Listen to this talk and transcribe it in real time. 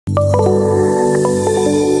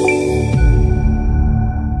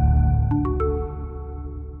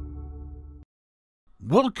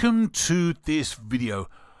Welcome to this video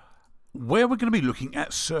where we're going to be looking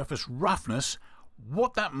at surface roughness,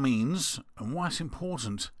 what that means and why it's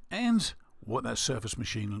important, and what that surface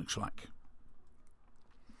machine looks like.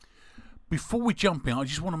 Before we jump in, I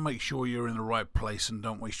just want to make sure you're in the right place and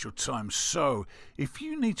don't waste your time. So if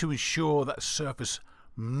you need to ensure that surface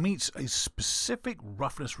meets a specific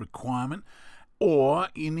roughness requirement, or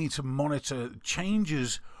you need to monitor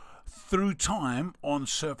changes through time on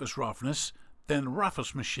surface roughness, then the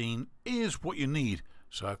roughness machine is what you need.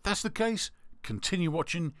 So if that's the case, continue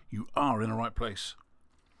watching. You are in the right place.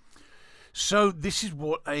 So this is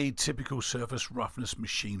what a typical surface roughness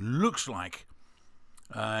machine looks like.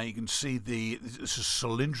 You can see this is a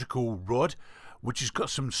cylindrical rod which has got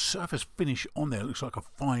some surface finish on there. It looks like a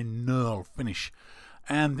fine knurl finish,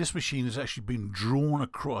 and this machine has actually been drawn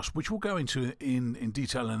across, which we'll go into in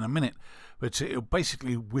detail in a minute. But it'll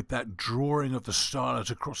basically, with that drawing of the stylus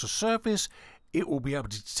across the surface, it will be able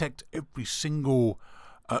to detect every single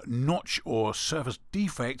notch or surface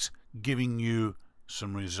defect, giving you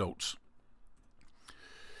some results.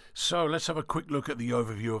 So let's have a quick look at the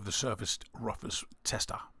overview of the surface roughness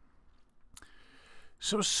tester.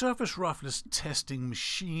 So a surface roughness testing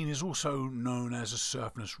machine is also known as a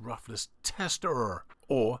surface roughness tester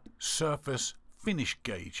or surface finish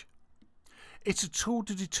gauge. It's a tool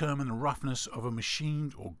to determine the roughness of a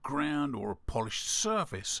machined or ground or a polished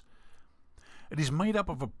surface. It is made up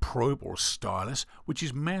of a probe or a stylus which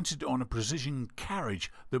is mounted on a precision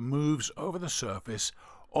carriage that moves over the surface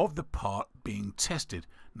of the part being tested.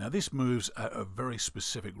 Now this moves at a very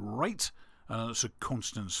specific rate and it's a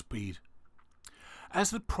constant speed. As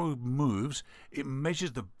the probe moves, it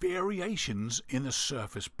measures the variations in the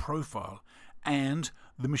surface profile, and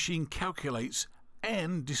the machine calculates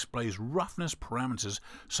and displays roughness parameters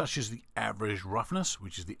such as the average roughness,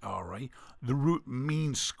 which is the RA, the root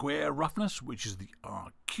mean square roughness, which is the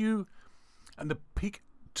RQ, and the peak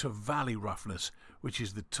to valley roughness, which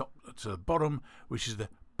is the top to the bottom, which is the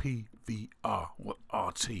PVR or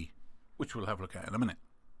RT, which we'll have a look at in a minute.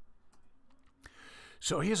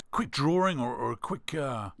 So here's a quick drawing or a quick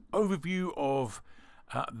overview of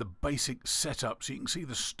the basic setup. So you can see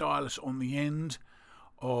the stylus on the end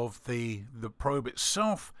of the probe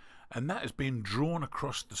itself, and that has been drawn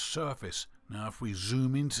across the surface. Now if we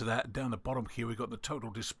zoom into that, down the bottom here we've got the total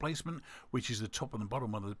displacement, which is the top and the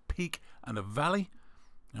bottom of the peak and the valley,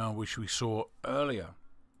 which we saw earlier.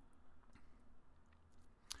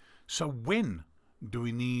 So when do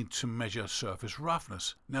we need to measure surface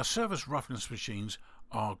roughness? Now surface roughness machines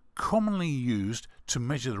are commonly used to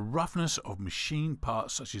measure the roughness of machine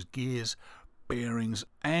parts such as gears, bearings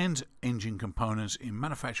and engine components in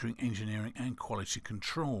manufacturing, engineering and quality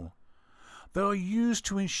control. They are used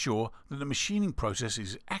to ensure that the machining process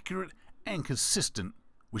is accurate and consistent,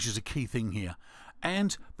 which is a key thing here,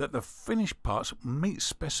 and that the finished parts meet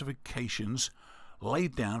specifications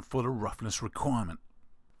laid down for the roughness requirement.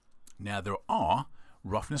 Now there are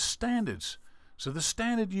roughness standards. So the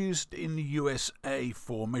standard used in the USA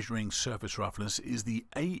for measuring surface roughness is the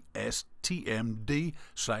ASTM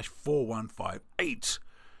D-4158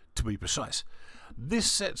 to be precise.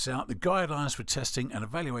 This sets out the guidelines for testing and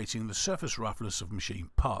evaluating the surface roughness of machine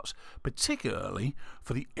parts, particularly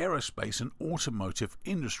for the aerospace and automotive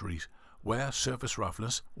industries, where surface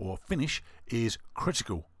roughness or finish is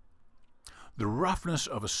critical. The roughness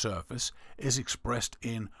of a surface is expressed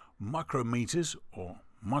in micrometers or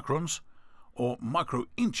microns or micro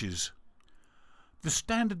inches. The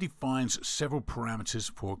standard defines several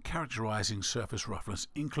parameters for characterizing surface roughness,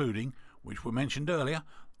 including, which were mentioned earlier,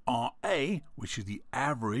 RA, which is the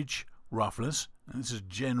average roughness, and this is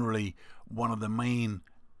generally one of the main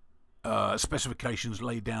specifications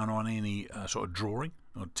laid down on any sort of drawing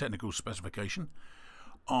or technical specification.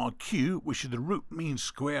 RQ, which is the root mean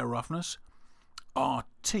square roughness.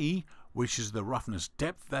 RT, which is the roughness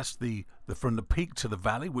depth, that's the from the peak to the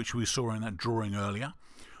valley, which we saw in that drawing earlier,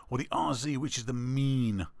 or the RZ, which is the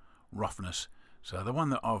mean roughness. So the one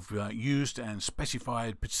that I've used and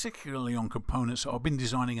specified particularly on components I've been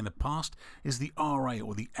designing in the past is the RA,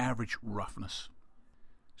 or the average roughness.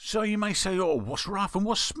 So you may say, oh, what's rough and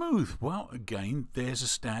what's smooth? Well, again, there's a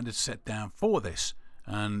standard set down for this,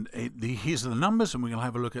 and here's the numbers, and we're going to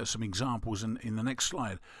have a look at some examples in the next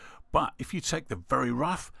slide. But if you take the very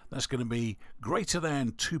rough, that's going to be greater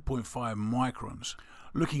than 2.5 microns.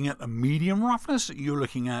 Looking at the medium roughness, you're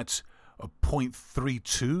looking at a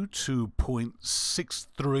 0.32 to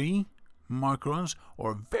 0.63 microns,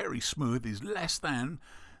 or very smooth is less than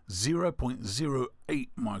 0.08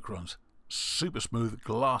 microns. super smooth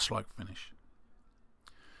glass-like finish.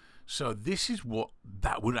 So this is what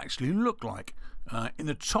that would actually look like. In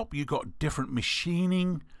the top you've got different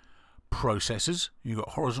machining processes. You've got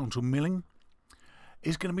horizontal milling.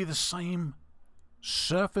 It's going to be the same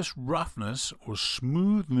surface roughness or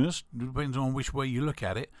smoothness, depends on which way you look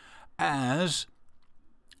at it, as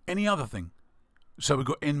any other thing. So we've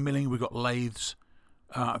got end milling, we've got lathes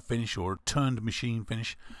finish or a turned machine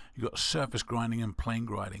finish. You've got surface grinding and plane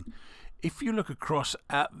grinding. If you look across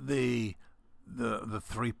at the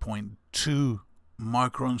 3.2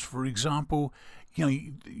 microns, for example, you know,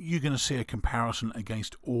 you're going to see a comparison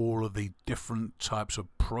against all of the different types of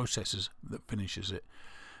processes that finishes it.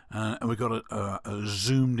 And we've got a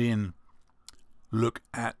zoomed in look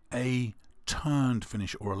at a turned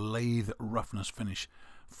finish or a lathe roughness finish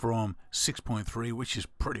from 6.3, which is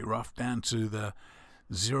pretty rough, down to the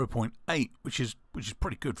 0.8, which is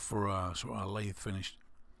pretty good for sort of a lathe finish.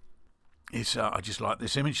 It's I just like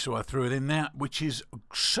this image, so I threw it in there, which is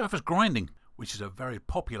surface grinding, which is a very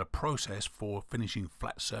popular process for finishing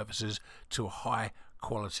flat surfaces to a high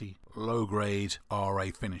quality, low grade RA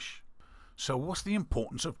finish. So what's the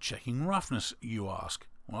importance of checking roughness, you ask?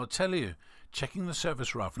 Well, I'll tell you, checking the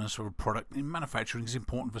surface roughness of a product in manufacturing is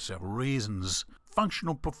important for several reasons.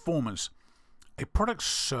 Functional performance. A product's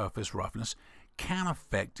surface roughness can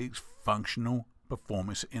affect its functional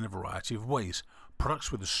performance in a variety of ways.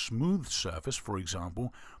 Products with a smooth surface, for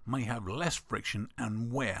example, may have less friction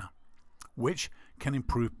and wear, which can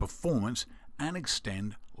improve performance and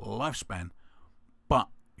extend lifespan. But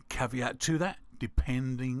caveat to that,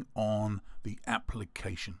 depending on the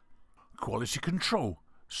application. Quality control.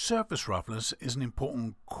 Surface roughness is an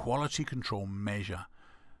important quality control measure.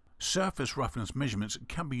 Surface roughness measurements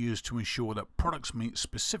can be used to ensure that products meet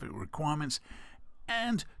specific requirements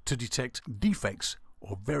and to detect defects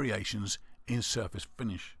or variations in surface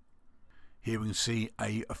finish. Here we can see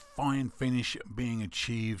a fine finish being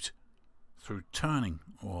achieved through turning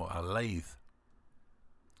or a lathe.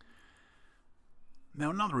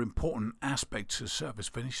 Now, another important aspect to surface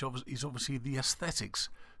finish is obviously the aesthetics.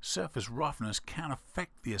 Surface roughness can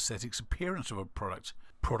affect the aesthetics appearance of a product.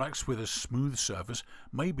 Products with a smooth surface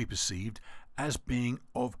may be perceived as being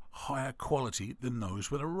of higher quality than those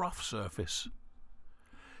with a rough surface.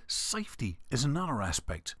 Safety is another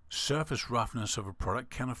aspect. Surface roughness of a product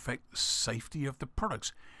can affect the safety of the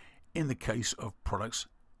products. In the case of products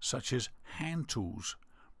such as hand tools,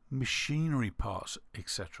 machinery parts,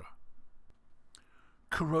 etc.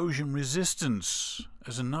 Corrosion resistance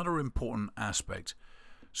is another important aspect.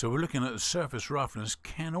 So we're looking at the surface roughness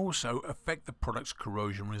can also affect the product's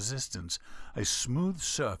corrosion resistance. A smooth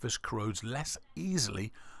surface corrodes less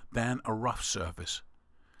easily than a rough surface.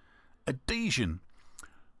 Adhesion.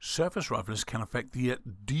 Surface roughness can affect the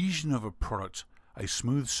adhesion of a product. A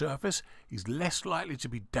smooth surface is less likely to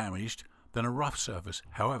be damaged than a rough surface.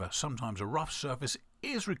 However, sometimes a rough surface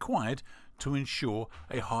is required to ensure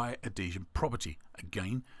a high adhesion property,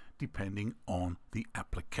 again depending on the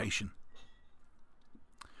application.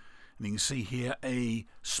 And you can see here a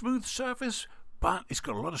smooth surface, but it's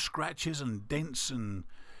got a lot of scratches and dents and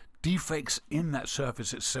defects in that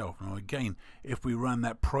surface itself. Now again, if we run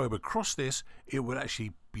that probe across this, it would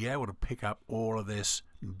actually be able to pick up all of this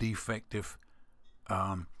defective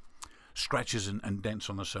scratches and dents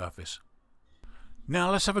on the surface.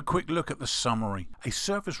 Now let's have a quick look at the summary. A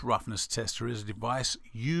surface roughness tester is a device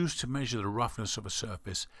used to measure the roughness of a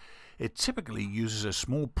surface. It typically uses a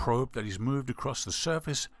small probe that is moved across the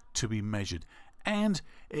surface to be measured, and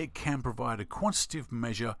it can provide a quantitative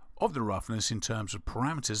measure of the roughness in terms of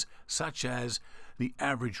parameters such as the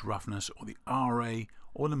average roughness or the RA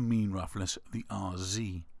or the mean roughness, the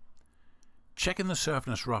RZ. Checking the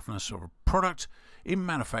surface roughness of a product in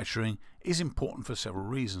manufacturing is important for several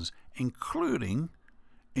reasons, including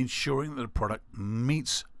ensuring that the product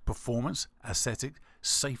meets performance, aesthetic,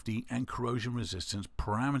 safety and corrosion resistance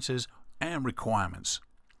parameters and requirements,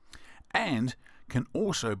 and can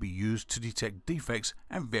also be used to detect defects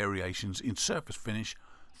and variations in surface finish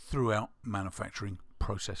throughout manufacturing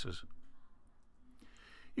processes.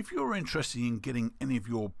 If you're interested in getting any of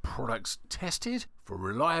your products tested for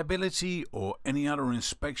reliability or any other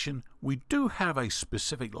inspection, we do have a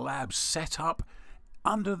specific lab set up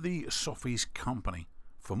under the Sofeast company.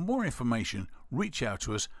 For more information, reach out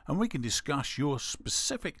to us and we can discuss your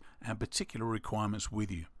specific and particular requirements with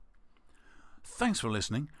you. Thanks for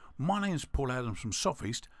listening. My name is Paul Adams from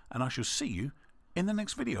Sofeast, and I shall see you in the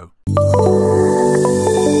next video.